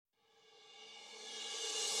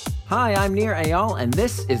Hi, I'm Nir Eyal, and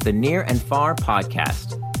this is the Near and Far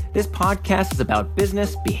podcast. This podcast is about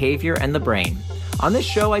business, behavior, and the brain. On this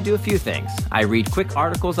show, I do a few things. I read quick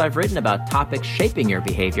articles I've written about topics shaping your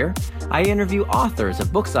behavior. I interview authors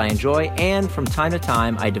of books I enjoy, and from time to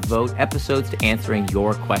time, I devote episodes to answering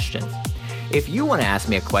your questions. If you want to ask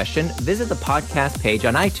me a question, visit the podcast page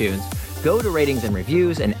on iTunes, go to ratings and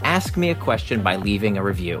reviews, and ask me a question by leaving a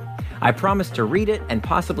review. I promise to read it and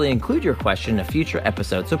possibly include your question in a future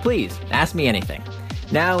episode, so please, ask me anything.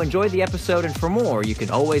 Now, enjoy the episode, and for more, you can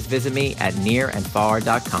always visit me at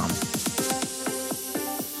nearandfar.com.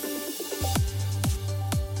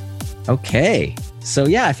 Okay, so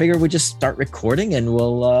yeah, I figured we'd just start recording and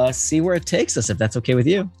we'll see where it takes us, if that's okay with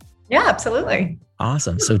you. Yeah, absolutely.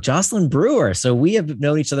 Awesome. So Jocelyn Brewer. So we have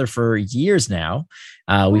known each other for years now.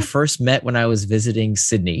 We first met when I was visiting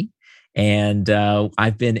Sydney. And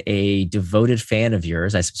I've been a devoted fan of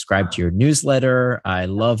yours. I subscribe to your newsletter. I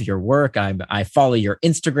love your work. I follow your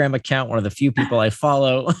Instagram account, one of the few people I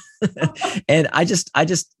follow. And I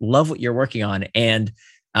just love what you're working on. And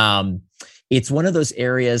it's one of those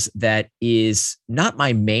areas that is not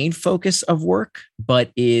my main focus of work,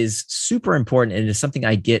 but is super important. And it's something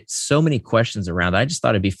I get so many questions around. I just thought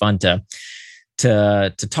it'd be fun to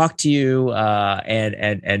talk to you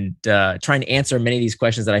and try and answer many of these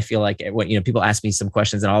questions that I feel like when people ask me some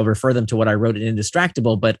questions and I'll refer them to what I wrote in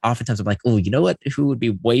Indistractable. But oftentimes I'm like, oh, you know what? Who would be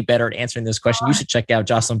way better at answering this question? You should check out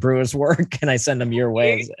Jocelyn Brewer's work, and I send them your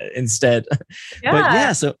way instead. Yeah. But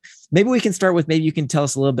yeah, so maybe we can start with maybe you can tell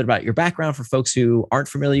us a little bit about your background for folks who aren't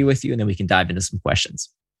familiar with you, and then we can dive into some questions.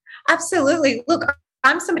 Absolutely. Look,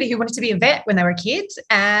 I'm somebody who wanted to be a vet when they were a kid,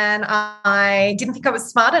 and I didn't think I was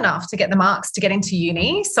smart enough to get the marks to get into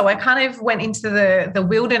uni. So I kind of went into the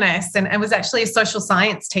wilderness and was actually a social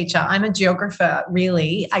science teacher. I'm a geographer,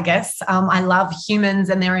 really, I guess. I love humans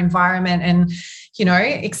and their environment and,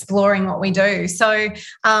 exploring what we do. So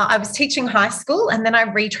I was teaching high school, and then I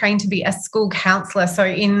retrained to be a school counsellor. So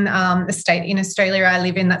in the state in Australia I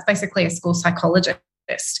live in, that's basically a school psychologist.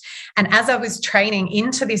 And as I was training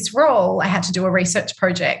into this role, I had to do a research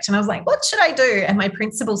project, and I was like, what should I do? And my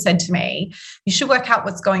principal said to me, you should work out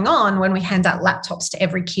what's going on when we hand out laptops to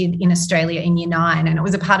every kid in Australia in Year 9. And it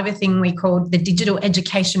was a part of a thing we called the Digital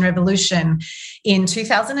Education Revolution in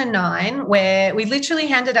 2009, where we literally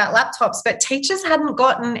handed out laptops, but teachers hadn't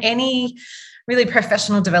gotten any really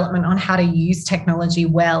professional development on how to use technology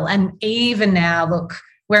well. And even now, look,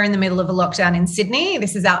 we're in the middle of a lockdown in Sydney.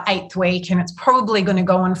 This is our 8th week, and it's probably going to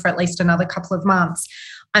go on for at least another couple of months.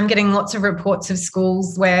 I'm getting lots of reports of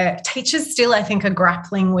schools where teachers still, I think, are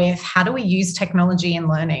grappling with how do we use technology in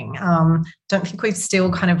learning. Don't think we've still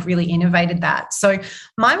kind of really innovated that. So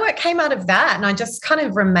my work came out of that, and I just kind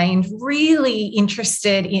of remained really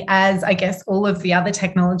interested in, as I guess all of the other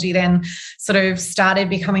technology then sort of started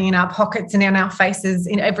becoming in our pockets and in our faces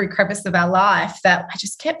in every crevice of our life, that I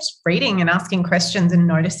just kept reading and asking questions and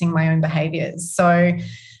noticing my own behaviors. So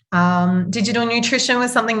digital nutrition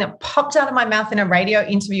was something that popped out of my mouth in a radio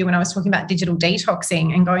interview when I was talking about digital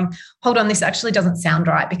detoxing and going, hold on, this actually doesn't sound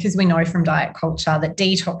right, because we know from diet culture that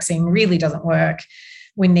detoxing really doesn't work.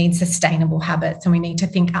 We need sustainable habits, and we need to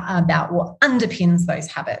think about what underpins those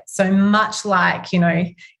habits. So much like,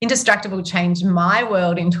 Indistractable changed my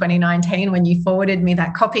world in 2019 when you forwarded me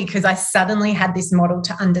that copy, because I suddenly had this model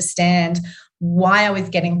to understand why I was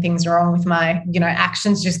getting things wrong with my,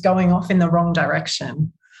 actions just going off in the wrong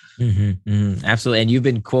direction. Mm-hmm, mm-hmm. Absolutely. And you've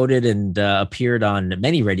been quoted and appeared on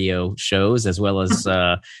many radio shows as well as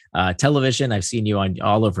television. I've seen you on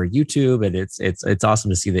all over YouTube, and it's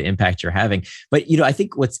awesome to see the impact you're having. But, I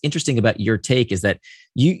think what's interesting about your take is that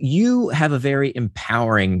you have a very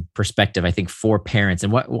empowering perspective, I think, for parents.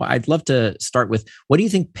 And what I'd love to start with, what do you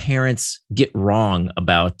think parents get wrong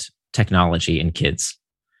about technology and kids?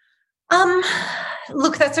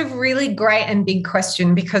 Look, that's a really great and big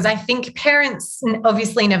question, because I think parents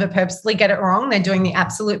obviously never purposely get it wrong. They're doing the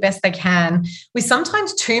absolute best they can with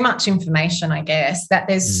sometimes too much information, I guess, that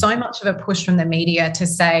there's so much of a push from the media to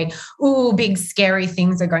say, oh, big scary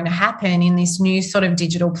things are going to happen in this new sort of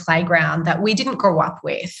digital playground that we didn't grow up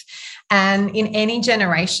with. And in any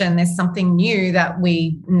generation, there's something new that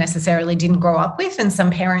we necessarily didn't grow up with, and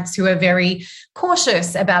some parents who are very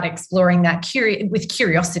cautious about exploring that with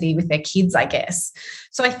curiosity with their kids, I guess.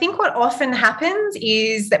 So I think what often happens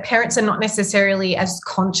is that parents are not necessarily as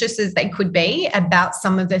conscious as they could be about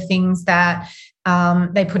some of the things that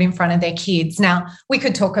they put in front of their kids. Now, we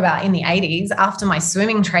could talk about in the 80s, after my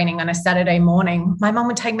swimming training on a Saturday morning, my mum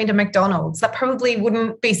would take me to McDonald's. That probably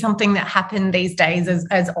wouldn't be something that happened these days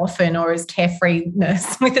as often or as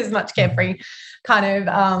carefreeness, with as much carefree kind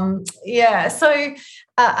of, yeah. So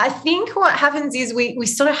I think what happens is we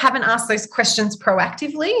sort of haven't asked those questions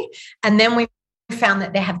proactively, and then we found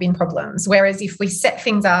that there have been problems. Whereas if we set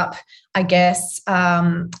things up, I guess,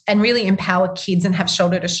 and really empower kids and have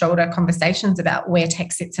shoulder-to-shoulder conversations about where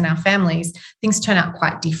tech sits in our families, things turn out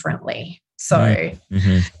quite differently. So,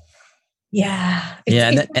 yeah,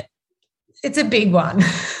 it's a big one.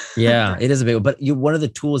 Yeah, it is a big one. But one of the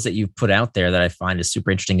tools that you've put out there that I find is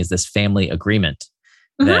super interesting is this family agreement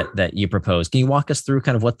that you propose. Can you walk us through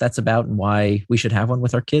kind of what that's about and why we should have one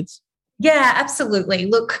with our kids? Yeah, absolutely.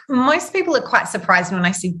 Look, most people are quite surprised when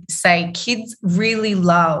I say kids really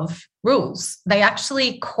love rules. They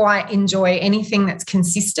actually quite enjoy anything that's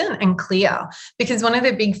consistent and clear, because one of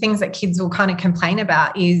the big things that kids will kind of complain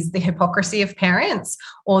about is the hypocrisy of parents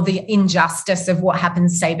or the injustice of what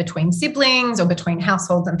happens, say, between siblings or between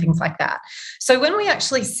households and things like that. So when we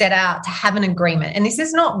actually set out to have an agreement, and this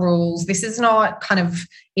is not rules, this is not kind of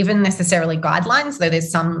even necessarily guidelines, though there's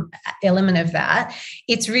some element of that,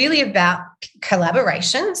 it's really about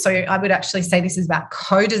collaboration. So I would actually say this is about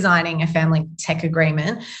co-designing a family tech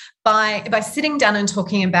agreement by sitting down and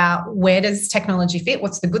talking about where does technology fit,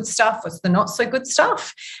 what's the good stuff, what's the not so good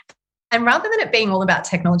stuff. And rather than it being all about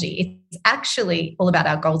technology, it's actually all about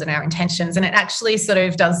our goals and our intentions. And it actually sort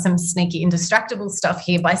of does some sneaky, indistractable stuff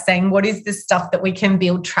here by saying, what is the stuff that we can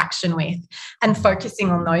build traction with, and focusing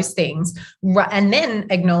on those things, and then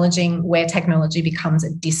acknowledging where technology becomes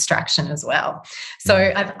a distraction as well.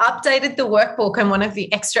 So I've updated the workbook, and one of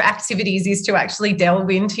the extra activities is to actually delve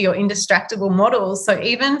into your indistractable models. So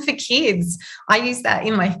even for kids, I use that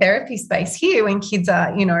in my therapy space here when kids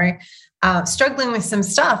are, struggling with some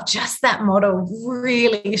stuff. Just that model,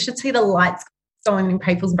 really, you should see the lights going in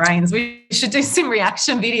people's brains. We should do some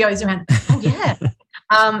reaction videos around,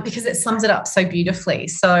 because it sums it up so beautifully.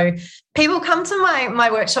 So people come to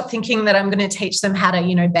my workshop thinking that I'm going to teach them how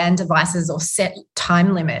to, ban devices or set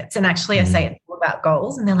time limits. And actually I say it's all about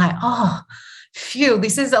goals, and they're like, oh, phew,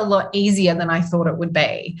 this is a lot easier than I thought it would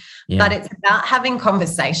be. Yeah. But it's about having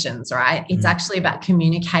conversations, right? It's actually about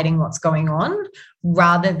communicating what's going on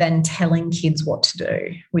rather than telling kids what to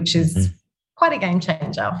do, which is quite a game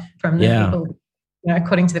changer from the people,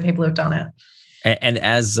 according to the people who've done it. And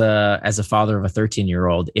as a father of a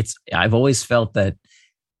 13-year-old, I've always felt that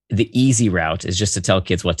the easy route is just to tell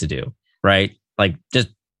kids what to do, right? Like just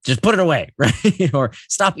put it away, right? Or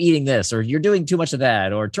stop eating this, or you're doing too much of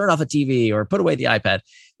that, or turn off the TV, or put away the iPad.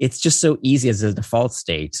 It's just so easy as a default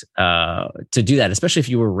state to do that, especially if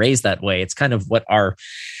you were raised that way. It's kind of what our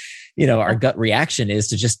gut reaction is,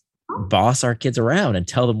 to just boss our kids around and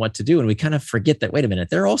tell them what to do. And we kind of forget that, wait a minute,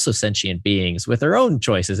 they're also sentient beings with their own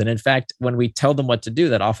choices. And in fact, when we tell them what to do,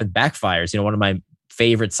 that often backfires. One of my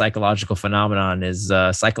favorite psychological phenomenon is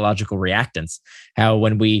psychological reactance. How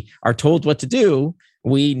when we are told what to do,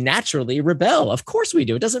 we naturally rebel. Of course we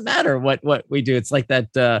do. It doesn't matter what we do. It's like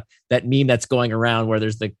that meme that's going around where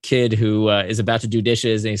there's the kid who is about to do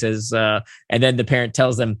dishes, and he says, and then the parent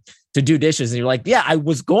tells them to do dishes, and you're like, yeah, I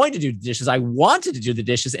was going to do the dishes. I wanted to do the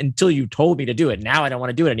dishes until you told me to do it. Now I don't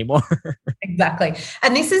want to do it anymore. Exactly.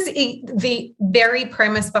 And this is the very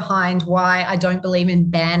premise behind why I don't believe in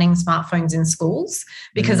banning smartphones in schools,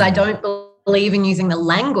 because I don't believe in using the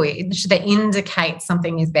language that indicates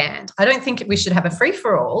something is banned. I don't think we should have a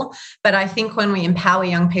free-for-all, but I think when we empower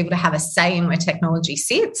young people to have a say in where technology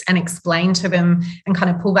sits and explain to them and kind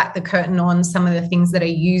of pull back the curtain on some of the things that are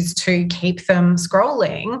used to keep them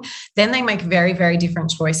scrolling, then they make very, very different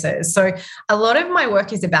choices. So a lot of my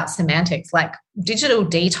work is about semantics, like digital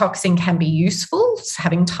detoxing can be useful.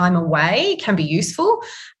 Having time away can be useful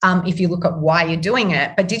if you look at why you're doing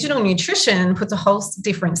it. But digital nutrition puts a whole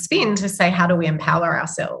different spin to say, how do we empower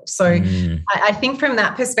ourselves? So I think from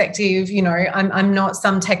that perspective, I'm not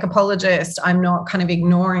some tech apologist. I'm not kind of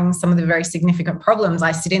ignoring some of the very significant problems.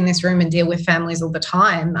 I sit in this room and deal with families all the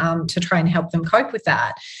time to try and help them cope with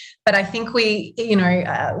that. But I think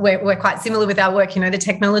we're quite similar with our work. The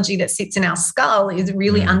technology that sits in our skull is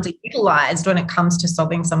really underutilized when it comes to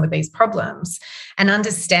solving some of these problems. And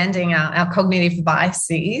understanding our cognitive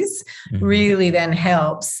biases really then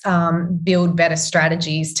helps build better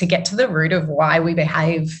strategies to get to the root of why we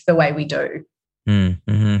behave the way we do.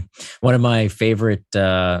 One of my favorite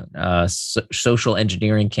social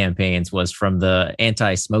engineering campaigns was from the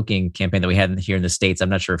anti-smoking campaign that we had here in the States. I'm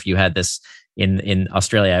not sure if you had this in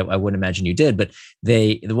Australia. I wouldn't imagine you did, but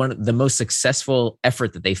one of the most successful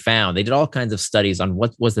effort that they found, they did all kinds of studies on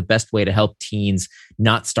what was the best way to help teens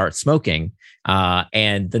not start smoking.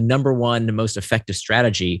 And the number one most effective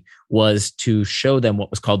strategy was to show them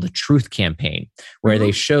what was called the Truth Campaign, where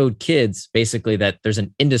they showed kids basically that there's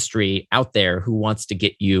an industry out there who wants to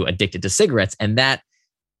get you addicted to cigarettes, and that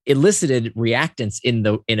elicited reactance in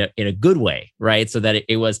a good way, right? So that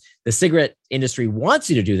it was the cigarette industry wants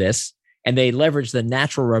you to do this, and they leverage the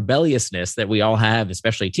natural rebelliousness that we all have,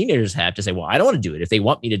 especially teenagers have, to say, well, I don't want to do it. If they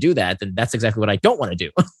want me to do that, then that's exactly what I don't want to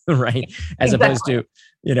do, right? As opposed to,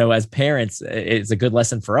 as parents, it's a good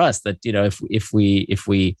lesson for us that, if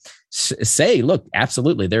we say, look,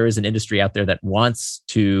 absolutely, there is an industry out there that wants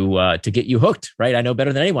to get you hooked, right? I know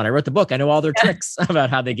better than anyone. I wrote the book. I know all their tricks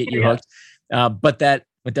about how they get you hooked. But that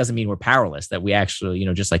it doesn't mean we're powerless, that we actually,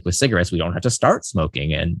 just like with cigarettes, we don't have to start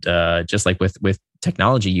smoking. And just like with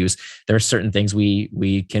technology use, there are certain things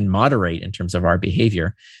we can moderate in terms of our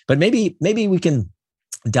behavior. But maybe we can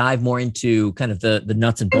dive more into kind of the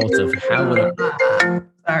nuts and bolts of how would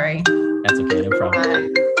Sorry. That's okay, no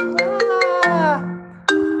problem.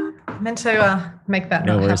 Meant to make that.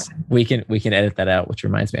 No worries. We can edit that out, which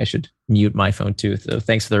reminds me I should mute my phone too. So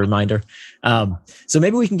thanks for the reminder. So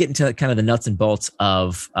maybe we can get into kind of the nuts and bolts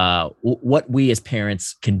of what we as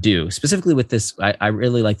parents can do, specifically with this. I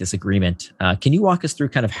really like this agreement. Can you walk us through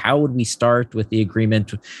kind of how would we start with the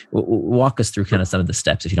agreement? Walk us through kind of some of the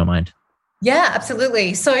steps, if you don't mind. Yeah,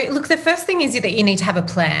 absolutely. So look, the first thing is that you need to have a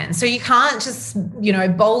plan. So you can't just,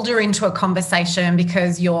 boulder into a conversation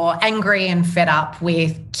because you're angry and fed up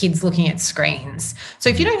with kids looking at screens. So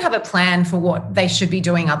if you don't have a plan for what they should be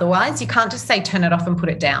doing otherwise, you can't just say, turn it off and put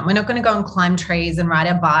it down. We're not going to go and climb trees and ride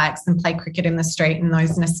our bikes and play cricket in the street and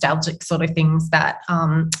those nostalgic sort of things that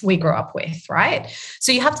we grew up with, right?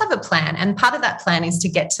 So you have to have a plan. And part of that plan is to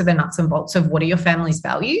get to the nuts and bolts of what are your family's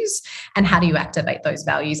values and how do you activate those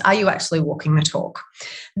values? Are you actually walking the talk?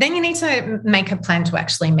 Then you need to make a plan to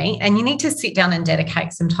actually meet, and you need to sit down and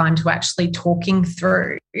dedicate some time to actually talking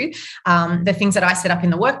through the things that I set up in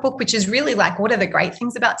the workbook, which is really like, what are the great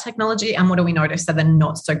things about technology and what do we notice are the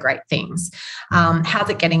not so great things? How's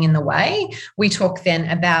it getting in the way? We talk then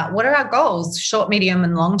about what are our goals, short, medium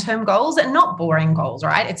and long-term goals, and not boring goals,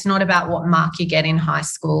 right? It's not about what mark you get in high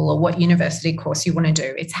school or what university course you want to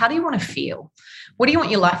do. It's how do you want to feel? What do you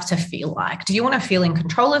want your life to feel like? Do you want to feel in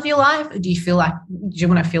control of your life? Or do you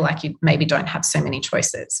want to feel like you maybe don't have so many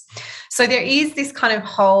choices? So there is this kind of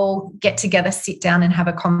whole get together, sit down and have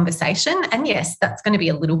a conversation. And yes, that's going to be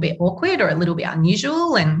a little bit awkward or a little bit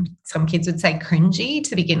unusual. And some kids would say cringy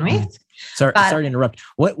to begin with. Sorry to interrupt.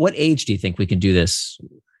 What age do you think we can do this?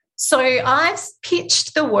 So I've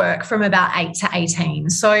pitched the work from about 8 to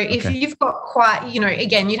 18. So if you've got quite,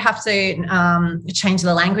 again, you'd have to change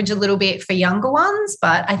the language a little bit for younger ones,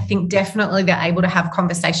 but I think definitely they're able to have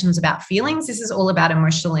conversations about feelings. This is all about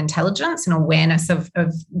emotional intelligence and awareness of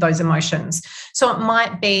those emotions. So it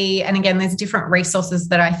might be, and again, there's different resources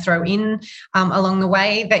that I throw in along the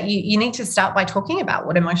way that you need to start by talking about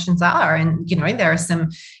what emotions are. And, there are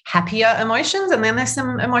some happier emotions and then there's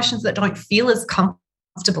some emotions that don't feel as comfortable.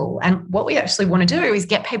 And what we actually want to do is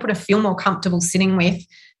get people to feel more comfortable sitting with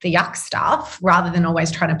the yuck stuff rather than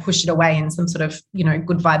always trying to push it away in some sort of,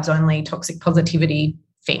 good vibes only, toxic positivity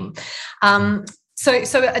thing. So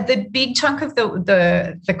the big chunk of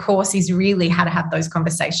the course is really how to have those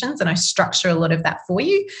conversations, and I structure a lot of that for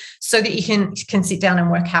you so that you can sit down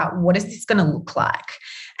and work out what is this going to look like.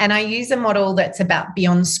 And I use a model that's about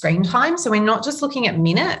beyond screen time. So we're not just looking at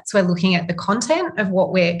minutes, we're looking at the content of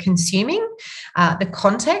what we're consuming, the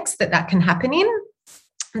context that can happen in,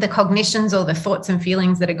 the cognitions or the thoughts and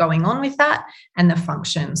feelings that are going on with that, and the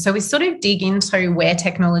function. So we sort of dig into where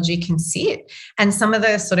technology can sit and some of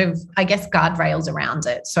the sort of, guardrails around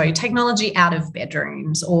it. So technology out of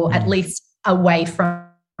bedrooms or at least away from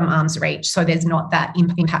arm's reach, so there's not that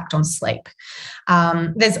impact on sleep.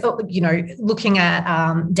 There's, looking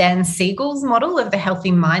at Dan Siegel's model of the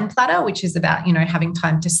healthy mind platter, which is about, having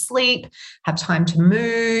time to sleep, have time to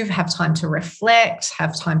move, have time to reflect,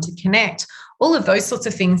 have time to connect. All of those sorts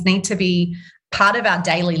of things need to be part of our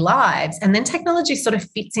daily lives. And then technology sort of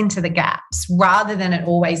fits into the gaps rather than it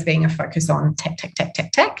always being a focus on tech.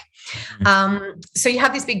 So you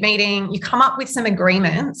have this big meeting, you come up with some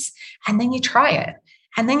agreements, and then you try it.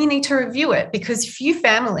 And then you need to review it because few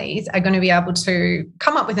families are going to be able to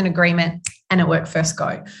come up with an agreement and it worked first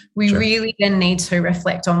go. We really then need to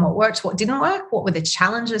reflect on what worked, what didn't work, what were the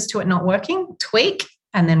challenges to it not working, tweak,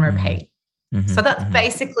 and then repeat. So that's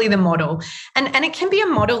basically the model. And it can be a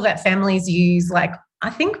model that families use like I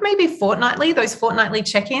think maybe fortnightly, those fortnightly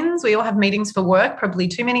check-ins. We all have meetings for work, probably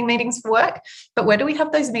too many meetings for work. But where do we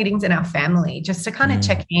have those meetings in our family just to kind of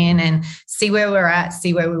check in and see where we're at,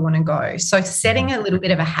 see where we want to go? So setting a little bit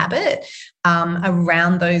of a habit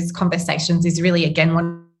around those conversations is really, again,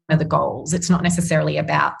 one of the goals. It's not necessarily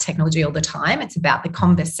about technology all the time. It's about the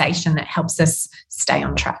conversation that helps us stay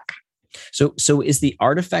on track. So is the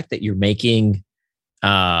artifact that you're making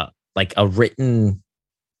like a written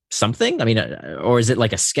something? I mean, or is it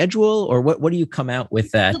like a schedule, or what do you come out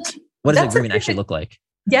with that? What does the agreement actually look like?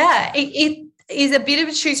 Yeah, it is a bit of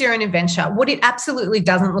a choose your own adventure. What it absolutely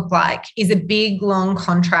doesn't look like is a big, long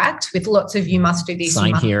contract with lots of you must do this, sign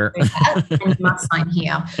you must here, do that, and you must sign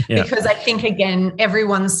here. Yeah. Because I think, again,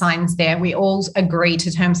 everyone signs there. We all agree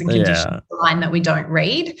to terms and conditions, the line that we don't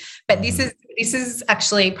read. But this is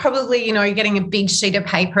actually probably, you're getting a big sheet of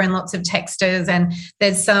paper and lots of texters, and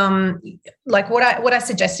there's some, like what I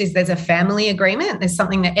suggest is there's a family agreement. There's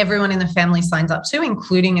something that everyone in the family signs up to,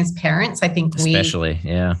 including as parents. I think especially,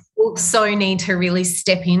 also need to really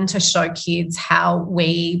step in to show kids how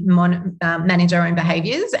we manage our own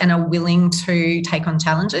behaviours and are willing to take on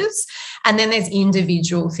challenges. And then there's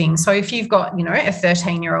individual things. So if you've got, a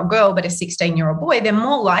 13-year-old girl but a 16-year-old boy, they're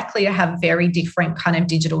more likely to have very different kind of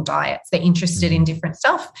digital diets. They're interested in different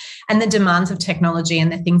stuff. And the demands of technology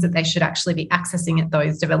and the things that they should actually be accessing at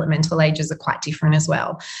those developmental ages are quite different as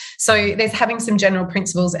well. So there's having some general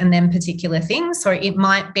principles and then particular things. So it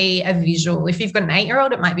might be a visual. If you've got an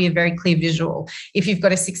 8-year-old, it might be a very clear visual. If you've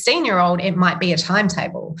got a 16-year-old, it might be a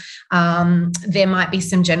timetable. There might be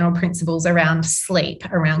some general principles around sleep,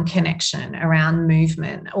 around connection, around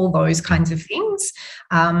movement, all those kinds of things.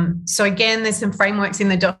 So again, there's some frameworks in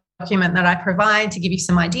the document that I provide to give you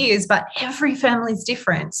some ideas, but every family is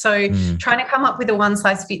different. So trying to come up with a one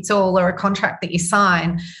size fits all or a contract that you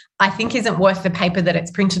sign, I think isn't worth the paper that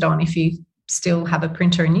it's printed on if you still have a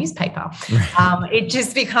printer and newspaper. It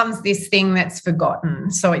just becomes this thing that's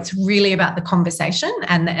forgotten. So it's really about the conversation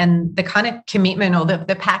and the kind of commitment or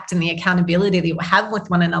the pact and the accountability that you have with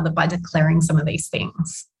one another by declaring some of these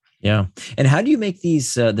things. Yeah. And how do you make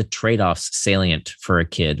these, the trade-offs salient for a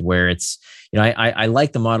kid where it's, I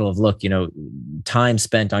like the model of, look, time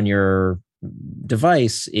spent on your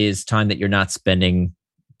device is time that you're not spending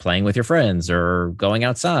playing with your friends or going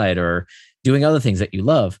outside or doing other things that you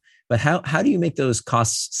love. But how do you make those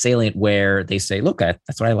costs salient where they say, look,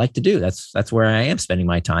 that's what I like to do. That's where I am spending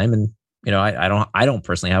my time. And, I don't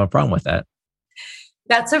personally have a problem with that.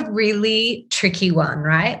 That's a really tricky one,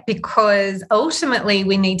 right? Because ultimately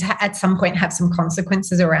we need to at some point have some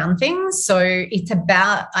consequences around things. So it's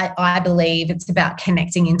about, I believe it's about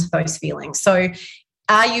connecting into those feelings. So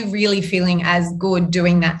are you really feeling as good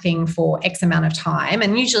doing that thing for X amount of time?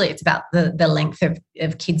 And usually it's about the length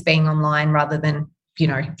of kids being online rather than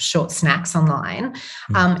short snacks online.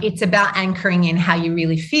 It's about anchoring in how you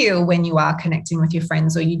really feel when you are connecting with your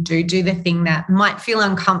friends, or you do the thing that might feel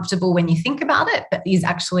uncomfortable when you think about it, but is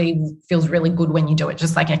actually feels really good when you do it,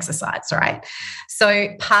 just like exercise, right? So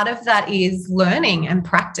part of that is learning and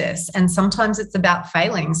practice. And sometimes it's about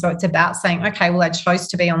failing. So it's about saying, okay, well, I chose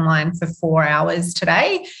to be online for 4 hours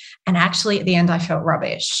today. And actually at the end, I felt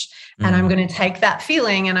rubbish. And I'm going to take that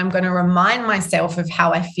feeling and I'm going to remind myself of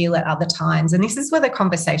how I feel at other times. And this is where the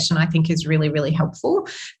conversation, I think, is really, really helpful,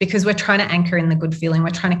 because we're trying to anchor in the good feeling. We're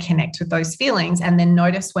trying to connect with those feelings and then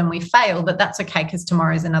notice when we fail that that's okay, because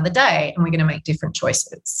tomorrow is another day and we're going to make different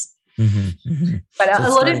choices. But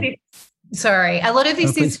so a lot of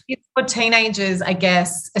this is for teenagers, I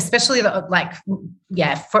guess, especially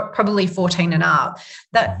probably 14 and up.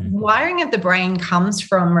 That wiring of the brain comes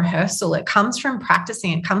from rehearsal. It comes from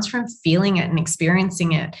practicing. It comes from feeling it and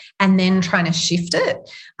experiencing it and then trying to shift it.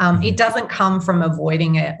 It doesn't come from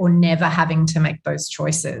avoiding it or never having to make those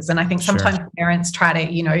choices. And I think sometimes parents try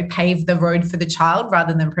to, pave the road for the child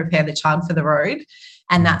rather than prepare the child for the road.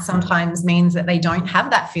 And that sometimes means that they don't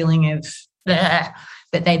have that feeling of that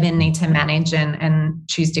they then need to manage and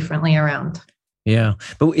choose differently around. Yeah.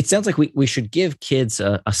 But it sounds like we should give kids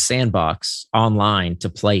a sandbox online to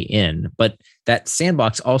play in, but that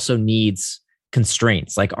sandbox also needs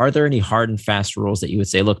constraints. Like, are there any hard and fast rules that you would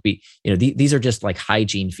say, look, these are just like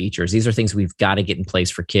hygiene features. These are things we've got to get in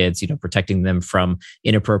place for kids, protecting them from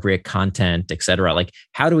inappropriate content, et cetera. Like,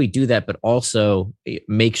 how do we do that, but also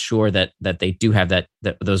make sure that they do have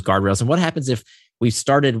those guardrails? And what happens if we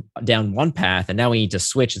started down one path and now we need to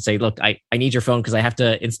switch and say, look, I need your phone because I have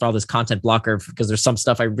to install this content blocker because there's some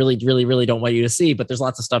stuff I really, really, really don't want you to see, but there's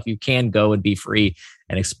lots of stuff you can go and be free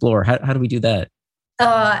and explore. How do we do that?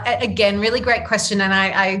 Again, really great question. And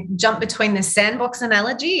I jump between the sandbox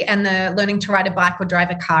analogy and the learning to ride a bike or drive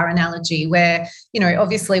a car analogy, where,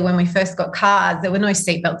 obviously when we first got cars, there were no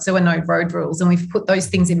seatbelts, there were no road rules, and we've put those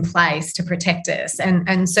things in place to protect us.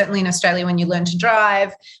 And certainly in Australia, when you learn to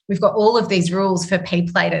drive, we've got all of these rules for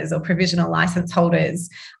P-platers or provisional license holders,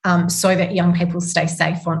 so that young people stay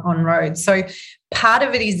safe on roads. So part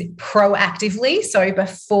of it is proactively. So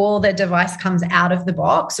before the device comes out of the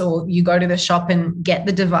box or you go to the shop and get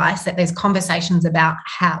the device, that there's conversations about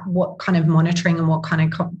what kind of monitoring and what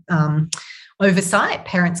kind of oversight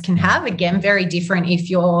parents can have. Again, very different if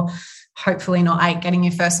you're hopefully not getting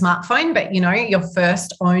your first smartphone, but, your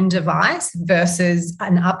first own device versus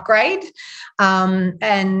an upgrade.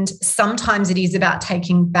 And sometimes it is about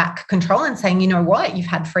taking back control and saying, you know what, you've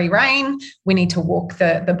had free rein. We need to walk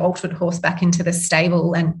the bolted horse back into the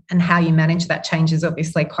stable, and how you manage that change is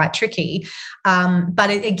obviously quite tricky.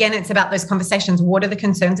 But again, it's about those conversations. What are the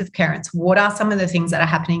concerns of parents? What are some of the things that are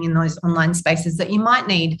happening in those online spaces that you might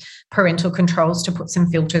need parental controls to put some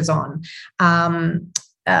filters on?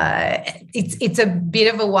 It's a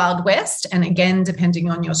bit of a wild west, and again,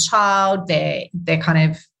 depending on your child, their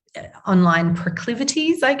kind of online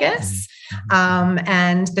proclivities, I guess,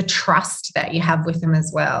 and the trust that you have with them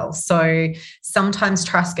as well. So sometimes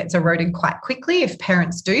trust gets eroded quite quickly if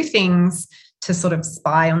parents do things to sort of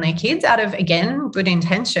spy on their kids out of, again, good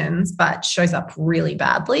intentions, but shows up really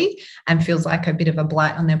badly and feels like a bit of a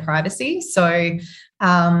blight on their privacy. So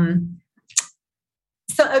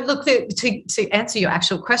look, to answer your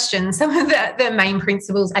actual question, some of the main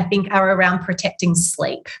principles I think are around protecting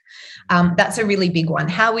sleep. That's a really big one.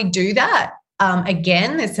 How we do that,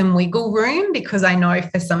 again, there's some wiggle room, because I know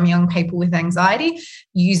for some young people with anxiety,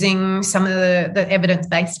 using some of the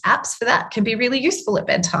evidence-based apps for that can be really useful at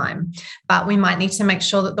bedtime. But we might need to make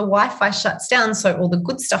sure that the Wi-Fi shuts down so all the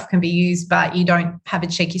good stuff can be used, but you don't have a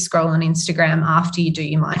cheeky scroll on Instagram after you do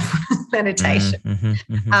your mindfulness meditation.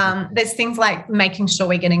 There's things like making sure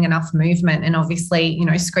we're getting enough movement. And obviously,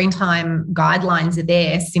 screen time guidelines are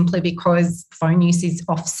there simply because phone use is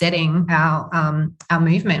offsetting our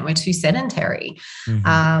movement. We're too sedentary.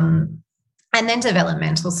 And then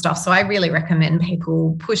developmental stuff. So I really recommend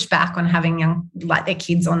people push back on having their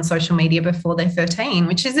kids on social media before they're 13,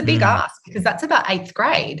 which is a big ask, because that's about 8th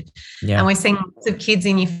grade. Yeah. And we're seeing lots of kids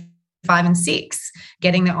in year 5 and 6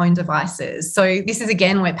 getting their own devices. So this is,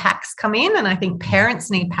 again, where pacts come in. And I think parents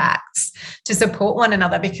need pacts to support one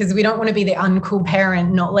another, because we don't want to be the uncool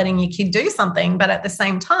parent not letting your kid do something. But at the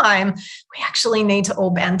same time, we actually need to all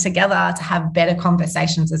band together to have better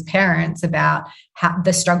conversations as parents about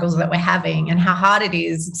the struggles that we're having and how hard it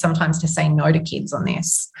is sometimes to say no to kids on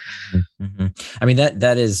this. I mean,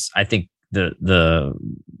 that is, I think, the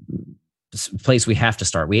place we have to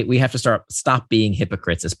start. We have to stop being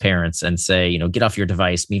hypocrites as parents and say, get off your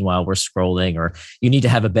device. Meanwhile, we're scrolling, or you need to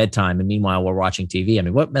have a bedtime, and meanwhile, we're watching TV. I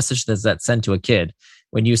mean, what message does that send to a kid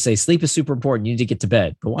when you say sleep is super important? You need to get to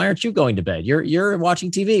bed, but why aren't you going to bed? You're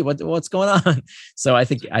watching TV. What's going on? So I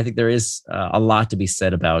think there is a lot to be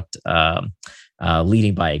said about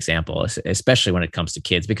leading by example, especially when it comes to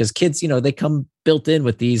kids, because kids, they come built in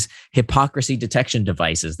with these hypocrisy detection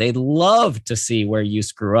devices. They love to see where you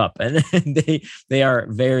screw up, and they are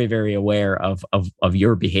very, very aware of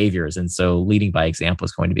your behaviors. And so leading by example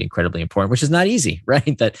is going to be incredibly important, which is not easy,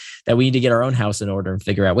 right? That we need to get our own house in order and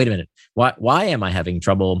figure out, wait a minute, why am I having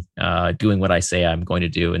trouble doing what I say I'm going to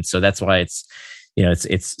do? And so that's why it's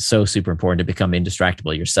so super important to become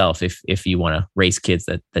indistractable yourself if you want to raise kids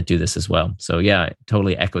that do this as well. So yeah, I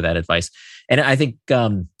totally echo that advice. And I think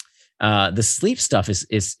the sleep stuff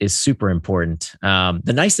is super important.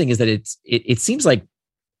 The nice thing is that it seems like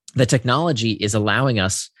the technology is allowing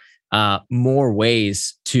us more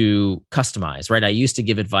ways to customize, right? I used to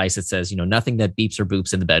give advice that says, nothing that beeps or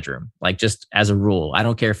boops in the bedroom, like just as a rule. I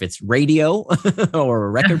don't care if it's radio or a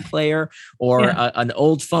record player or an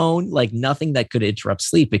old phone, like nothing that could interrupt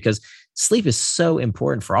sleep, because sleep is so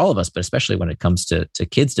important for all of us, but especially when it comes to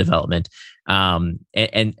kids' development.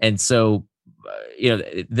 And so,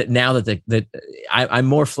 now that I'm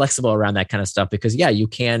more flexible around that kind of stuff, because you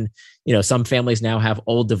can, some families now have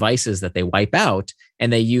old devices that they wipe out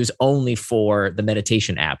and they use only for the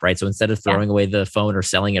meditation app, right? So instead of throwing away the phone or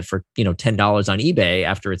selling it for, $10 on eBay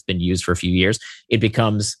after it's been used for a few years, it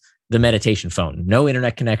becomes the meditation phone. No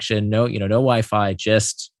internet connection, no Wi-Fi,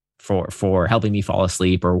 just for helping me fall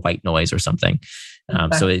asleep or white noise or something.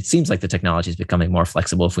 So it seems like the technology is becoming more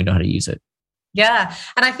flexible if we know how to use it. Yeah.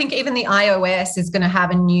 And I think even the iOS is going to have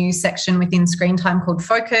a new section within Screen Time called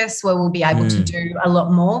Focus, where we'll be able to do a lot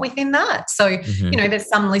more within that. So, there's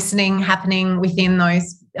some listening happening within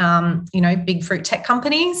those big fruit tech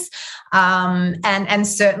companies. And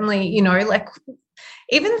certainly, like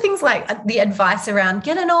even things like the advice around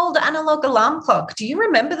get an old analog alarm clock. Do you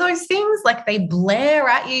remember those things? Like they blare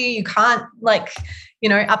at you. You can't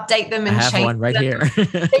update them and I have change one right them. here.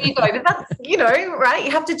 There you go. But that's, right?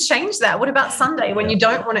 You have to change that. What about Sunday when you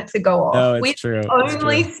don't want it to go off? No, it's We're true. the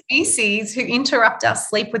only species who interrupt our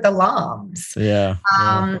sleep with alarms. Yeah.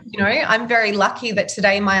 I'm very lucky that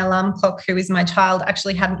today my alarm clock, who is my child,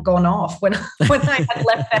 actually hadn't gone off when I had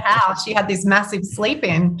left the house. She had this massive sleep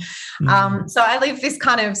in. So I live this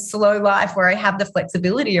kind of slow life where I have the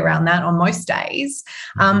flexibility around that on most days.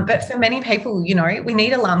 But for many people, we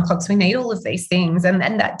need alarm clocks. We need all of these things.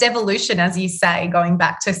 And that devolution, as you say, going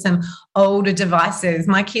back to some older devices.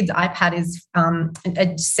 My kid's iPad is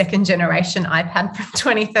a second generation iPad from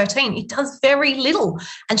 2013. It does very little,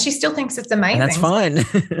 and she still thinks it's amazing. And that's fine.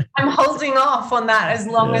 I'm holding off on that as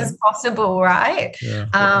long as possible, right?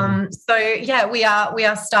 So we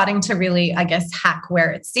are starting to really, I guess, hack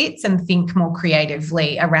where it sits and think more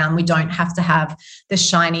creatively around. We don't have to have the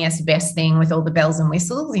shiniest, best thing with all the bells and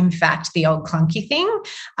whistles. In fact, the old clunky thing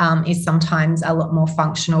is sometimes a lot more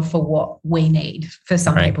functional for what we need for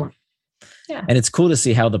some people. Yeah. And it's cool to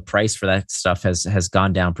see how the price for that stuff has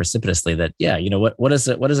gone down precipitously. That, what does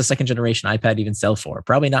a second generation iPad even sell for?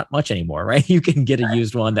 Probably not much anymore, right? You can get a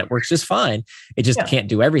used one that works just fine. It just can't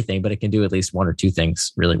do everything, but it can do at least one or two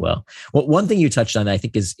things really well. Well, one thing you touched on that I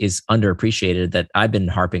think is underappreciated that I've been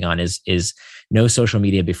harping on is no social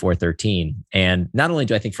media before 13. And not only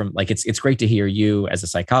do I think it's great to hear you as a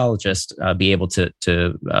psychologist be able to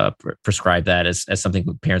prescribe that as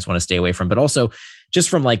something parents want to stay away from, but also just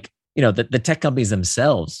from the tech companies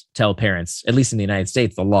themselves tell parents, at least in the United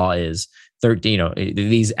States, the law is 13.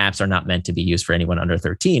 These apps are not meant to be used for anyone under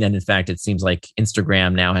 13. And in fact, it seems like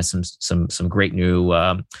Instagram now has some great new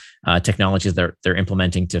technologies they're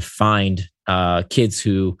implementing to find kids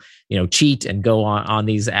who cheat and go on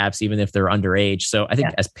these apps, even if they're underage. So I think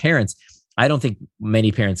as parents, I don't think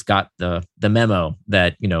many parents got the memo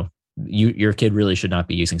that your kid really should not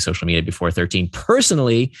be using social media before 13.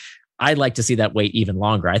 Personally, I'd like to see that wait even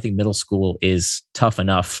longer. I think middle school is tough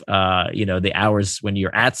enough. The hours when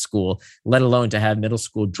you're at school, let alone to have middle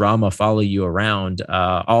school drama follow you around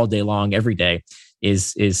all day long, every day,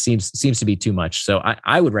 seems to be too much. So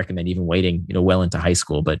I would recommend even waiting, well into high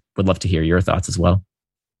school. But would love to hear your thoughts as well.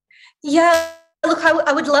 Yeah. Look,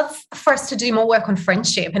 I would love for us to do more work on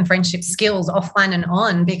friendship and friendship skills offline and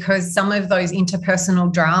on, because some of those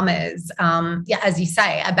interpersonal dramas, as you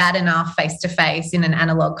say, are bad enough face-to-face in an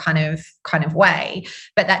analog kind of way.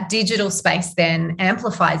 But that digital space then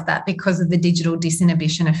amplifies that because of the digital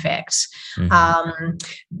disinhibition effect.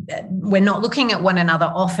 We're not looking at one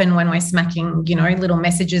another often when we're smacking, little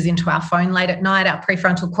messages into our phone late at night. Our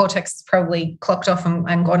prefrontal cortex is probably clocked off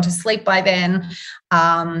and gone to sleep by then.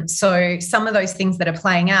 So some of those things that are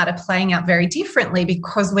playing out very differently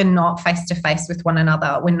because we're not face-to-face with one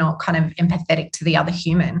another. We're not kind of empathetic to the other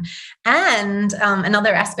human. And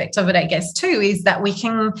another aspect of it, I guess, too, is that we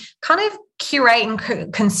can kind of curate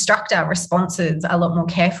and construct our responses a lot more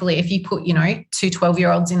carefully. If you put, two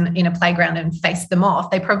 12-year-olds in a playground and face them off,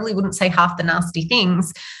 they probably wouldn't say half the nasty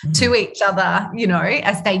things to each other,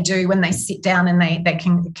 as they do when they sit down and they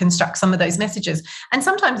can construct some of those messages. And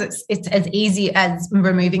sometimes it's as easy as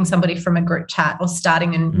removing somebody from a group chat or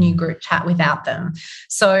starting a new group chat without them.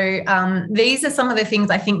 So these are some of the things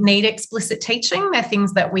I think need explicit teaching. They're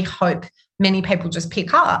things that we hope many people just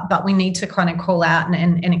pick up, but we need to kind of call out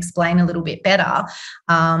and explain a little bit better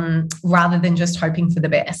rather than just hoping for the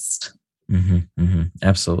best.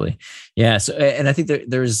 Absolutely. Yeah. So, and I think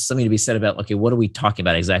there's something to be said about, okay, what are we talking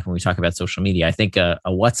about exactly when we talk about social media? I think a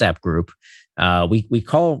WhatsApp group, we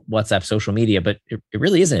call WhatsApp social media, but it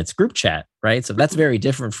really isn't. It's group chat, right? So that's very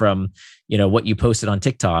different from, what you posted on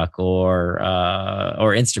TikTok or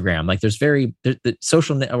Instagram. Like the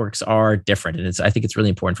social networks are different. And I think it's really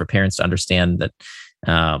important for parents to understand that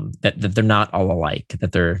that they're not all alike,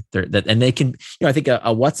 and they can, I think a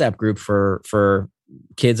WhatsApp group for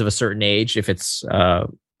kids of a certain age, if it's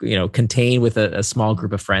contained with a small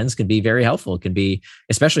group of friends, can be very helpful. It can be,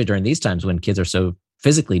 especially during these times when kids are so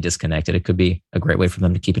physically disconnected, it could be a great way for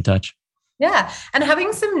them to keep in touch. Yeah. And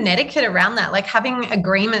having some netiquette around that, like having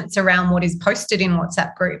agreements around what is posted in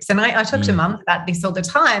WhatsApp groups. And I talk to mums about this all the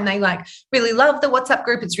time. They really love the WhatsApp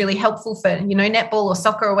group. It's really helpful for, netball or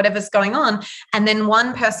soccer or whatever's going on. And then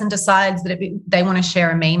one person decides that they want to share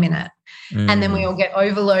a meme in it. And then we all get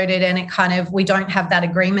overloaded and we don't have that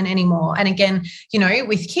agreement anymore. And again,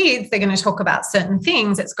 with kids, they're going to talk about certain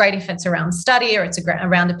things. It's great if it's around study or it's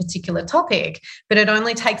around a particular topic, but it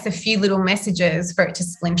only takes a few little messages for it to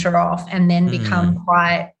splinter off and then become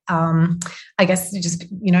quite,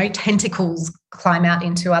 tentacles climb out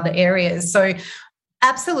into other areas. So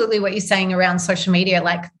absolutely what you're saying around social media,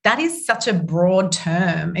 like that is such a broad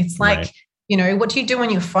term. It's like, right. What do you do on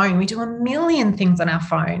your phone? We do a million things on our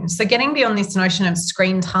phone. So getting beyond this notion of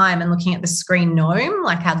screen time and looking at the screen gnome,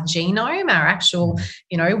 like our genome, our actual,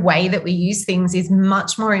 way that we use things is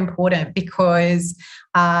much more important because,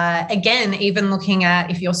 again, even looking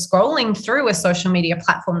at if you're scrolling through a social media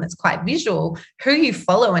platform that's quite visual, who you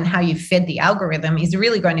follow and how you fed the algorithm is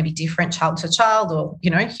really going to be different child to child or,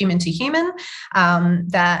 human to human.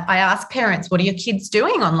 That I ask parents, what are your kids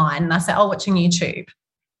doing online? And I say, watching YouTube.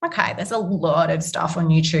 Okay, there's a lot of stuff on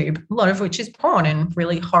YouTube, a lot of which is porn and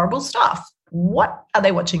really horrible stuff. What are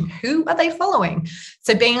they watching? Who are they following?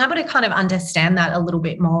 So being able to kind of understand that a little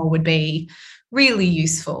bit more would be really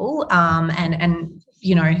useful,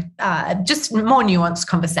 just more nuanced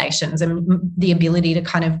conversations and the ability to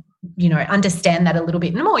kind of, understand that a little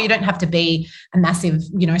bit more. You don't have to be a massive,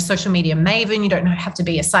 social media maven. You don't have to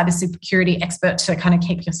be a cybersecurity expert to kind of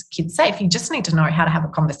keep your kids safe. You just need to know how to have a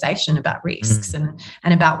conversation about risks and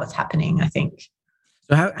about what's happening, I think.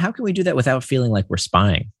 So how can we do that without feeling like we're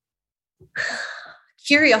spying?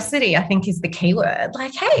 Curiosity, I think, is the key word.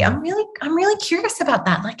 Like, hey, I'm really curious about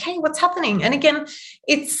that. Like, hey, what's happening? And again,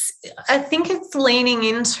 I think it's leaning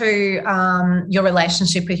into your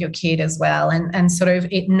relationship with your kid as well, and sort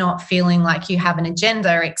of it not feeling like you have an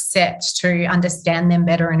agenda, except to understand them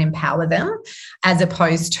better and empower them, as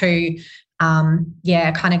opposed to,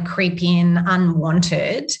 kind of creep in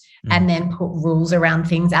unwanted and then put rules around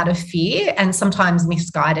things out of fear, and sometimes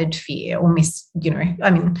misguided fear or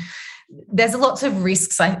there's lots of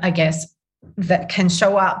risks, I guess, that can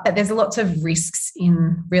show up, but there's lots of risks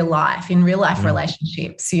in real life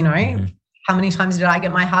relationships, How many times did I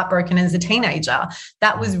get my heart broken as a teenager?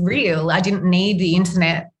 That was real. I didn't need the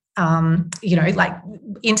internet, like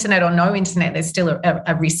internet or no internet, there's still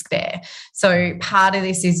a risk there. So part of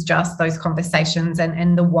this is just those conversations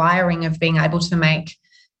and the wiring of being able to make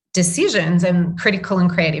decisions and critical and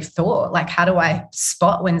creative thought. Like, how do I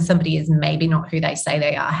spot when somebody is maybe not who they say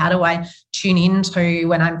they are? How do I tune into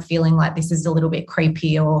when I'm feeling like this is a little bit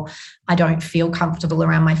creepy, or I don't feel comfortable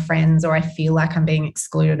around my friends, or I feel like I'm being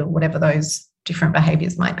excluded, or whatever those different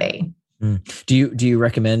behaviors might be. Do you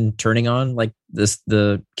recommend turning on like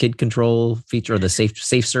the kid control feature or the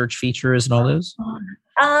safe search features and all those?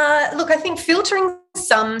 Look, I think filtering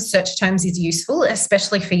some search terms is useful,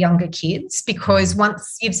 especially for younger kids, because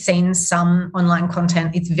once you've seen some online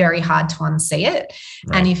content, it's very hard to unsee it.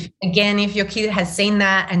 Right. And if your kid has seen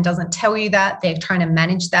that and doesn't tell you that, they're trying to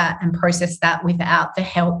manage that and process that without the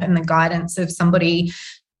help and the guidance of somebody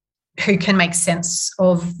who can make sense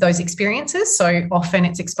of those experiences. So often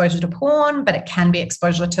it's exposure to porn, but it can be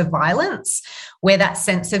exposure to violence, where that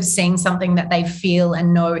sense of seeing something that they feel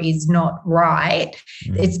and know is not right,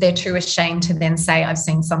 they're too ashamed to then say, I've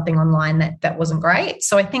seen something online that wasn't great.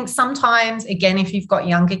 So I think sometimes, again, if you've got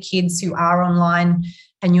younger kids who are online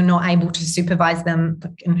and you're not able to supervise them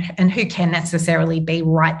and who can necessarily be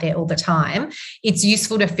right there all the time, it's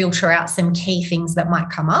useful to filter out some key things that might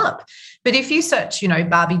come up. But if you search,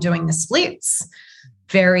 Barbie doing the splits,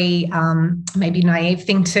 very maybe naive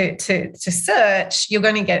thing to search, you're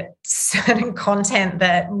going to get certain content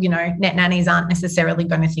that, net nannies aren't necessarily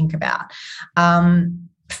going to think about.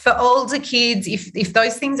 For older kids, if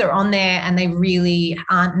those things are on there and they really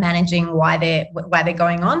aren't managing why they're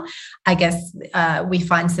going on, I guess we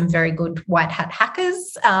find some very good white hat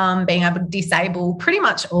hackers being able to disable pretty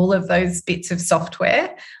much all of those bits of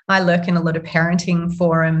software. I lurk in a lot of parenting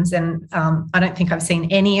forums, and I don't think I've seen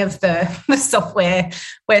any of the software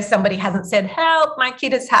where somebody hasn't said, help, my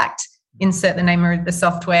kid is hacked. Insert the name of the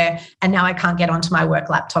software, and now I can't get onto my work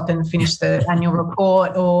laptop and finish the annual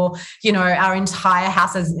report, or, our entire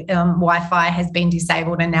house's Wi-Fi has been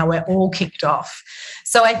disabled and now we're all kicked off.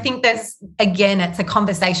 So I think it's a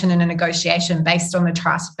conversation and a negotiation based on the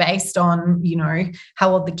trust, based on,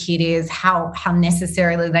 how old the kid is, how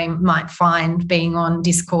necessarily they might find being on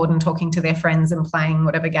Discord and talking to their friends and playing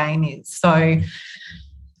whatever game is. So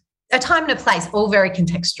a time and a place, all very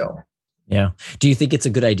contextual. Yeah. Do you think it's a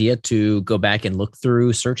good idea to go back and look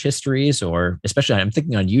through search histories, or especially I'm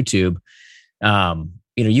thinking on YouTube,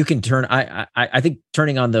 you can turn, I think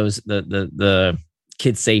turning on those, the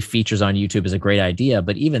kid safe features on YouTube is a great idea.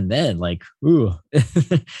 But even then, like,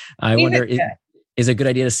 I wonder, is it a good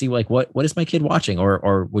idea to see like, what is my kid watching?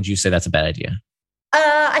 Or would you say that's a bad idea?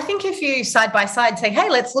 I think if you side by side say, hey,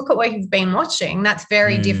 let's look at what you've been watching, that's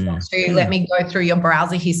very different to let me go through your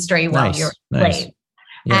browser history while you're asleep.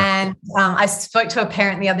 Yeah. And I spoke to a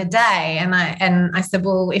parent the other day and I said,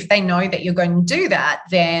 well, if they know that you're going to do that,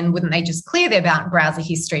 then wouldn't they just clear their browser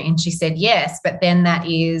history? And she said, yes, but then that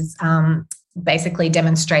is basically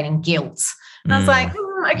demonstrating guilt. And I was like,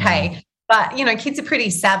 okay. But, kids are pretty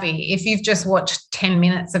savvy. If you've just watched 10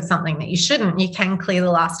 minutes of something that you shouldn't, you can clear the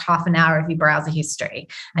last half an hour of your browser history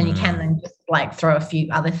and you can then just throw a few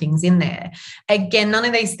other things in there. Again, none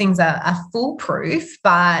of these things are foolproof,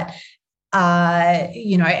 but,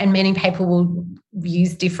 and many people will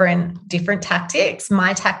use different tactics.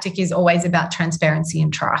 My tactic is always about transparency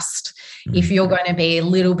and trust. If you're going to be a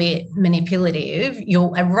little bit manipulative,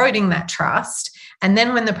 you're eroding that trust. And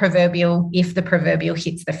then if the proverbial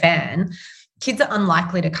hits the fan, kids are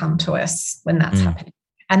unlikely to come to us when that's happening.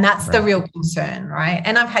 And that's the real concern, right?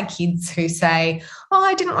 And I've had kids who say, oh,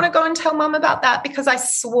 I didn't want to go and tell mum about that because I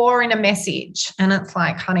swore in a message. And it's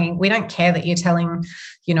like, honey, we don't care that you're telling,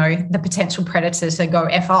 the potential predator to go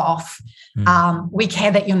F off. We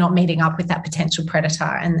care that you're not meeting up with that potential predator.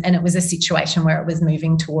 And it was a situation where it was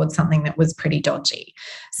moving towards something that was pretty dodgy.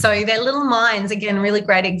 So their little minds, again, really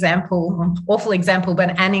great example, awful example,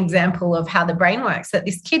 but an example of how the brain works, that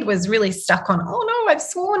this kid was really stuck on, oh no, I've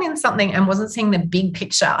sworn in something, and wasn't seeing the big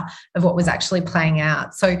picture of what was actually playing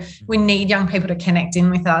out. So we need young people to connect in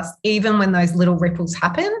with us, even when those little ripples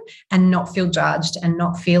happen, and not feel judged and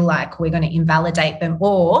not feel like we're going to invalidate them,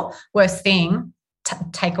 or worst thing,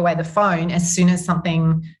 take away the phone as soon as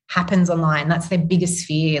something happens online. That's their biggest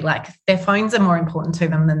fear. Like, their phones are more important to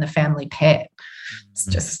them than the family pet. It's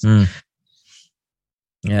just yeah,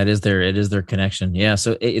 it is their connection. Yeah.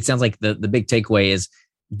 So it sounds like the big takeaway is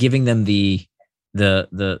giving them the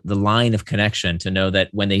line of connection to know that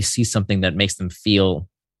when they see something that makes them feel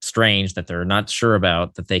strange, that they're not sure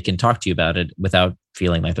about, that they can talk to you about it without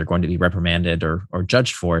feeling like they're going to be reprimanded or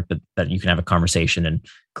judged for it, but that you can have a conversation and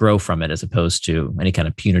grow from it, as opposed to any kind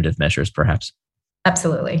of punitive measures, perhaps.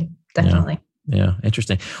 Absolutely. Definitely. Yeah.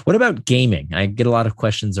 Interesting. What about gaming? I get a lot of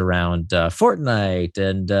questions around Fortnite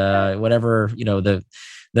and whatever,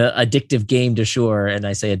 the addictive game du jour, and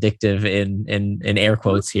I say addictive in air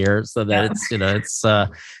quotes here, so that it's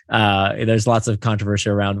there's lots of controversy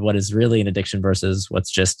around what is really an addiction versus what's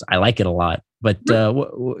just I like it a lot. But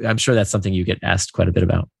I'm sure that's something you get asked quite a bit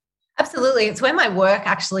about. Absolutely. It's where my work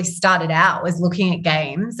actually started out, was looking at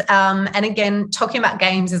games. And again, talking about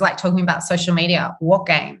games is like talking about social media. What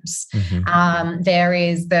games? There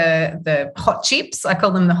is the hot chips. I call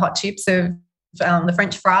them the hot chips of the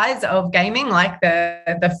French fries of gaming, like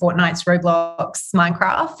the Fortnites, Roblox,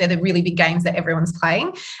 Minecraft. They're the really big games that everyone's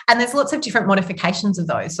playing. And there's lots of different modifications of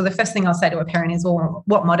those. So the first thing I'll say to a parent is, well,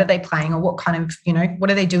 what mod are they playing, or what kind of, what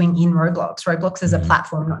are they doing in Roblox? Roblox is a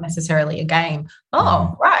platform, not necessarily a game.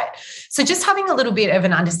 Oh, right. So just having a little bit of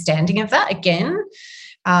an understanding of that. Again,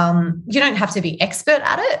 you don't have to be expert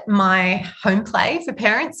at it. My home play for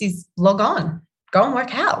parents is log on. Go and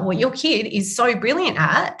work out what your kid is so brilliant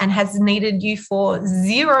at and has needed you for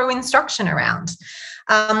zero instruction around.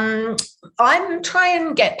 I'm trying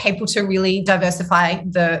to get people to really diversify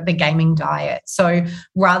the gaming diet. So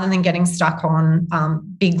rather than getting stuck on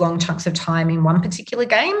big, long chunks of time in one particular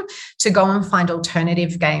game, to go and find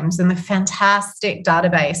alternative games. And the fantastic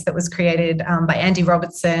database that was created by Andy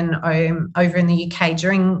Robertson over in the UK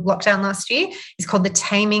during lockdown last year is called the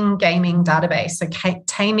Taming Gaming Database. So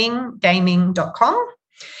taminggaming.com.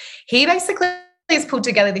 He basically has pulled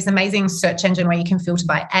together this amazing search engine where you can filter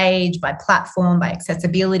by age, by platform, by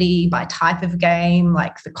accessibility, by type of game,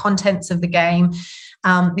 like the contents of the game.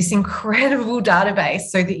 This incredible database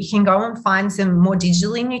so that you can go and find some more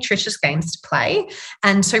digitally nutritious games to play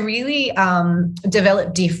and to really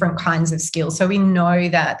develop different kinds of skills. So we know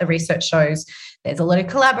that the research shows there's a lot of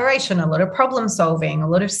collaboration, a lot of problem solving, a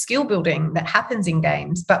lot of skill building that happens in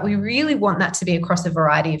games, but we really want that to be across a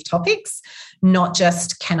variety of topics, not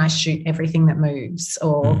just can I shoot everything that moves,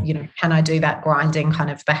 or, can I do that grinding kind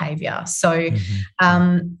of behavior? So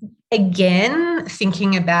again,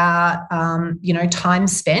 thinking about, time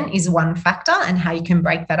spent is one factor, and how you can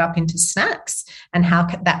break that up into snacks and how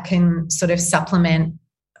that can sort of supplement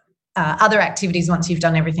other activities once you've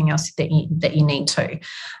done everything else that you need to.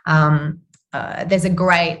 There's a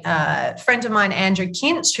great friend of mine, Andrew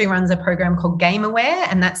Kinch, who runs a program called Game Aware,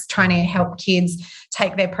 and that's trying to help kids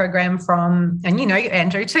take their program from, and you know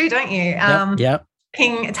Andrew too, don't you? Yep.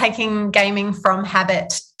 Taking gaming from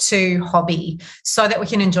habit to hobby, so that we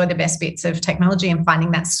can enjoy the best bits of technology and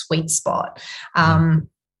finding that sweet spot.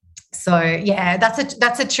 So yeah,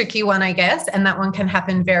 that's a tricky one, I guess, and that one can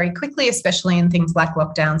happen very quickly, especially in things like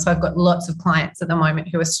lockdown. So I've got lots of clients at the moment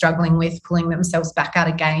who are struggling with pulling themselves back out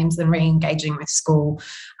of games and re-engaging with school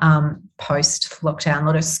post lockdown. A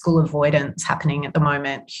lot of school avoidance happening at the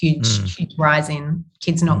moment. Huge rise in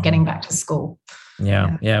kids not getting back to school.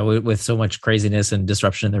 Yeah. With so much craziness and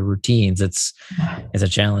disruption in their routines, it's a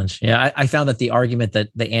challenge. Yeah, I found that the argument that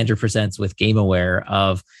Andrew presents with GameAware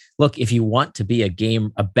of, look, if you want to be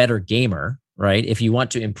a better gamer, right? If you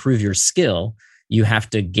want to improve your skill, you have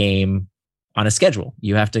to game on a schedule.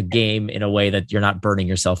 You have to game in a way that you're not burning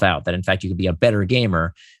yourself out. That in fact you can be a better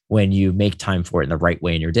gamer when you make time for it in the right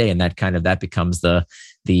way in your day, and that becomes the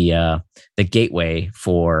gateway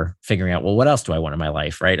for figuring out, well, what else do I want in my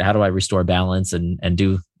life, right? How do I restore balance and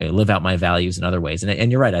live out my values in other ways?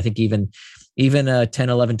 And you're right. I think even a 10,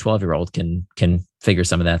 11, 12-year-old can figure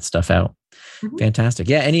some of that stuff out. Mm-hmm. Fantastic.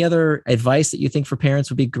 Yeah. Any other advice that you think for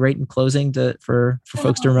parents would be great in closing for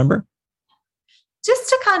folks to remember? Just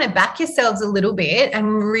to kind of back yourselves a little bit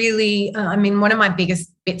and really, one of my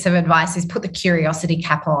biggest bits of advice is put the curiosity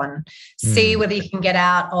cap on. See whether you can get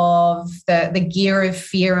out of the gear of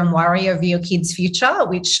fear and worry over your kid's future,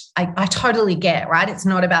 which I totally get, right? It's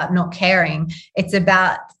not about not caring. It's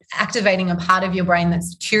about activating a part of your brain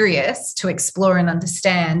that's curious to explore and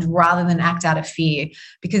understand rather than act out of fear,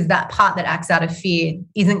 because that part that acts out of fear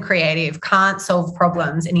isn't creative, can't solve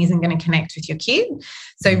problems, and isn't going to connect with your kid.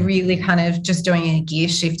 So really kind of just doing a gear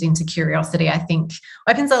shift into curiosity, I think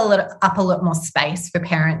opens up a lot more space for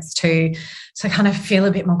parents to kind of feel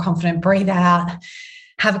a bit more confident, breathe out,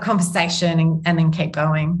 have a conversation and then keep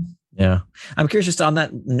going. Yeah. I'm curious, just on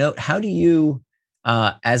that note, how do you,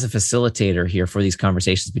 as a facilitator here for these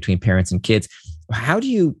conversations between parents and kids, how do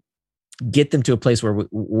you get them to a place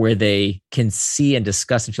where they can see and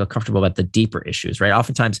discuss and feel comfortable about the deeper issues, right?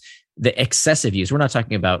 Oftentimes the excessive use, we're not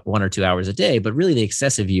talking about 1 or 2 hours a day, but really the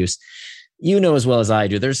excessive use, you know as well as I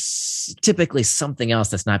do, there's typically something else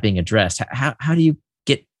that's not being addressed. How do you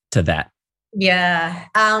get to that? Yeah.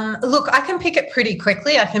 Look, I can pick it pretty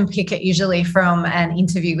quickly. I can pick it usually from an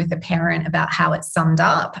interview with a parent about how it's summed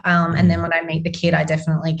up. And then when I meet the kid, I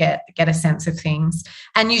definitely get a sense of things.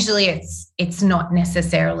 And usually it's not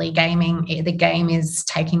necessarily gaming. The game is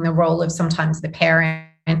taking the role of sometimes the parent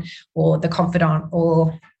or the confidant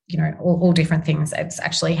or all different things. It's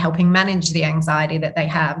actually helping manage the anxiety that they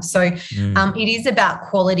have. So it is about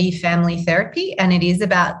quality family therapy, and it is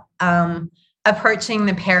about approaching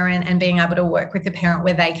the parent and being able to work with the parent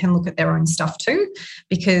where they can look at their own stuff too,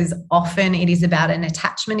 because often it is about an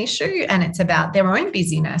attachment issue and it's about their own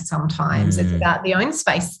busyness sometimes. It's about the own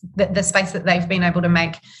space, the space that they've been able to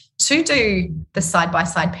make to do the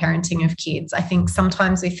side-by-side parenting of kids. I think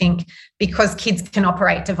sometimes we think because kids can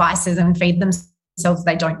operate devices and feed themselves,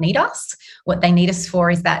 they don't need us. What they need us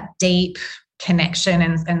for is that deep connection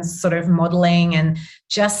and sort of modeling and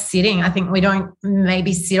just sitting. I think we don't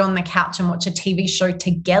maybe sit on the couch and watch a TV show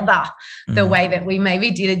together the way that we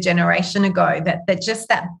maybe did a generation ago, that just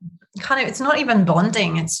that kind of, it's not even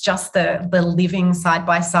bonding. It's just the living side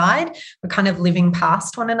by side. We're kind of living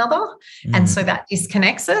past one another. And so that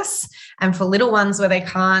disconnects us. And for little ones where they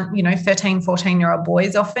can't, 13, 14-year-old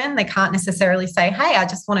boys often, they can't necessarily say, hey, I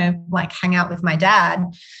just want to hang out with my dad.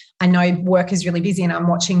 I know work is really busy and I'm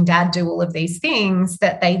watching dad do all of these things,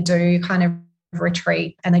 that they do kind of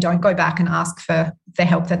retreat and they don't go back and ask for the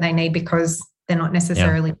help that they need because they're not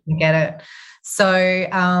necessarily going to get it. So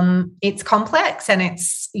it's complex, and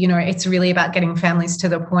it's really about getting families to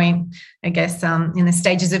the point, I guess, in the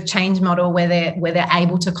stages of change model where they're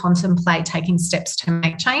able to contemplate taking steps to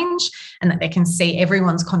make change, and that they can see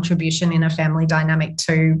everyone's contribution in a family dynamic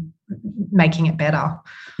to making it better.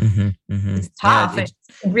 It's tough. It's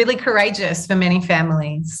really courageous for many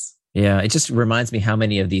families. Yeah, it just reminds me how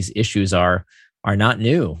many of these issues are not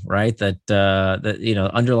new, right? That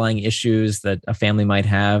underlying issues that a family might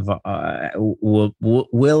have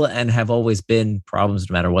will and have always been problems,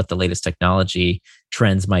 no matter what the latest technology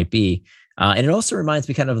trends might be. And it also reminds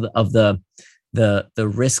me kind of the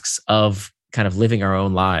risks of kind of living our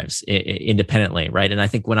own lives independently, right? And I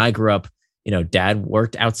think when I grew up, dad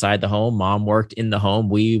worked outside the home, mom worked in the home.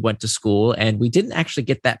 We went to school and we didn't actually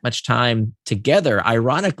get that much time together.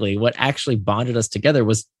 Ironically, what actually bonded us together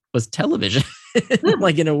was television,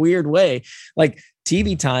 like in a weird way. Like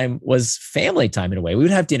TV time was family time in a way. We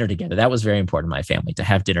would have dinner together. That was very important in my family, to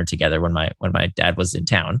have dinner together when my dad was in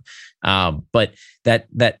town. But that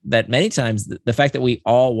many times the fact that we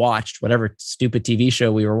all watched whatever stupid TV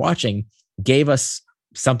show we were watching gave us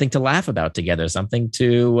something to laugh about together, something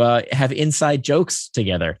to have inside jokes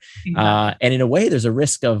together. And in a way, there's a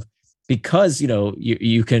risk of because,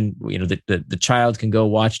 you can, the child can go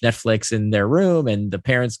watch Netflix in their room and the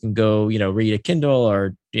parents can go, read a Kindle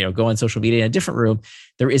or, go on social media in a different room.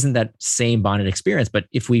 There isn't that same bonded experience. But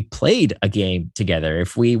if we played a game together,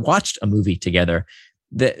 if we watched a movie together,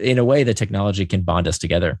 in a way, the technology can bond us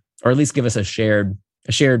together, or at least give us a shared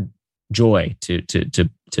joy to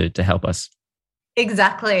help us.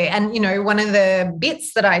 Exactly. And, one of the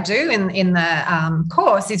bits that I do in the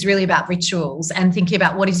course is really about rituals and thinking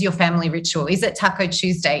about what is your family ritual. Is it Taco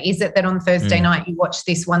Tuesday? Is it that on Thursday night you watch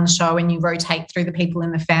this one show and you rotate through the people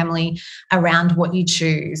in the family around what you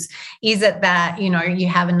choose? Is it that, you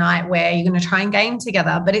have a night where you're going to try and game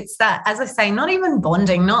together? But it's that, as I say, not even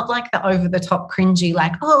bonding, not like the over the top cringy,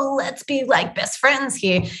 like, oh, let's be like best friends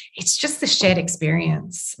here. It's just the shared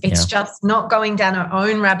experience. It's just not going down our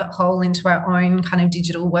own rabbit hole into our own kind of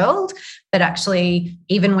digital world, but actually,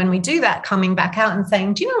 even when we do that, coming back out and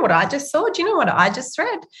saying, do you know what I just saw? Do you know what I just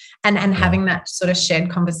read? And having that sort of shared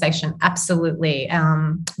conversation. Absolutely.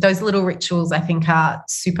 Those little rituals, I think, are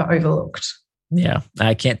super overlooked. Yeah.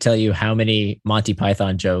 I can't tell you how many Monty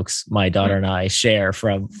Python jokes my daughter and I share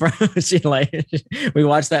from we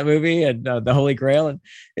watched that movie and the Holy Grail, and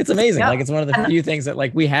it's amazing. Like, it's one of the few things that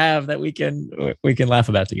we have that we can laugh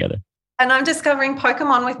about together. And I'm discovering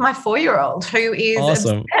Pokemon with my 4-year-old who is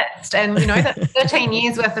obsessed. And, that's 13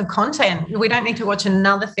 years worth of content. We don't need to watch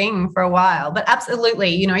another thing for a while. But absolutely,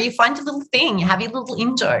 you find a little thing, you have your little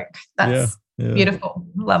in-joke. That's beautiful.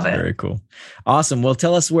 Love it. Very cool. Awesome. Well,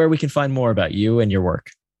 tell us where we can find more about you and your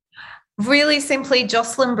work. Really simply,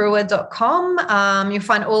 jocelynbrewer.com. You'll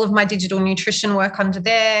find all of my digital nutrition work under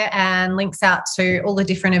there and links out to all the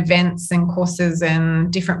different events and courses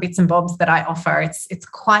and different bits and bobs that I offer. It's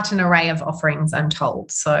quite an array of offerings, I'm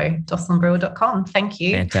told. So jocelynbrewer.com. Thank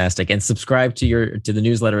you. Fantastic. And subscribe to the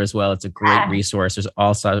newsletter as well. It's a great resource. There's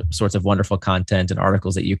all sorts of wonderful content and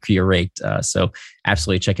articles that you curate. So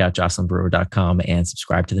absolutely check out jocelynbrewer.com and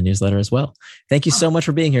subscribe to the newsletter as well. Thank you so much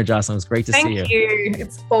for being here, Jocelyn. It's great to see you. Thank you.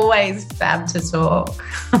 It's always fab to talk.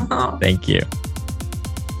 Thank you.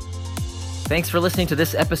 Thanks for listening to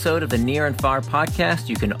this episode of the Near and Far podcast.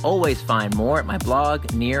 You can always find more at my blog,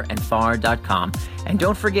 nearandfar.com. And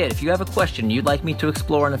don't forget, if you have a question you'd like me to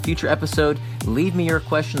explore in a future episode, leave me your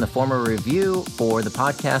question in the form of a review for the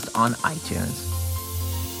podcast on iTunes.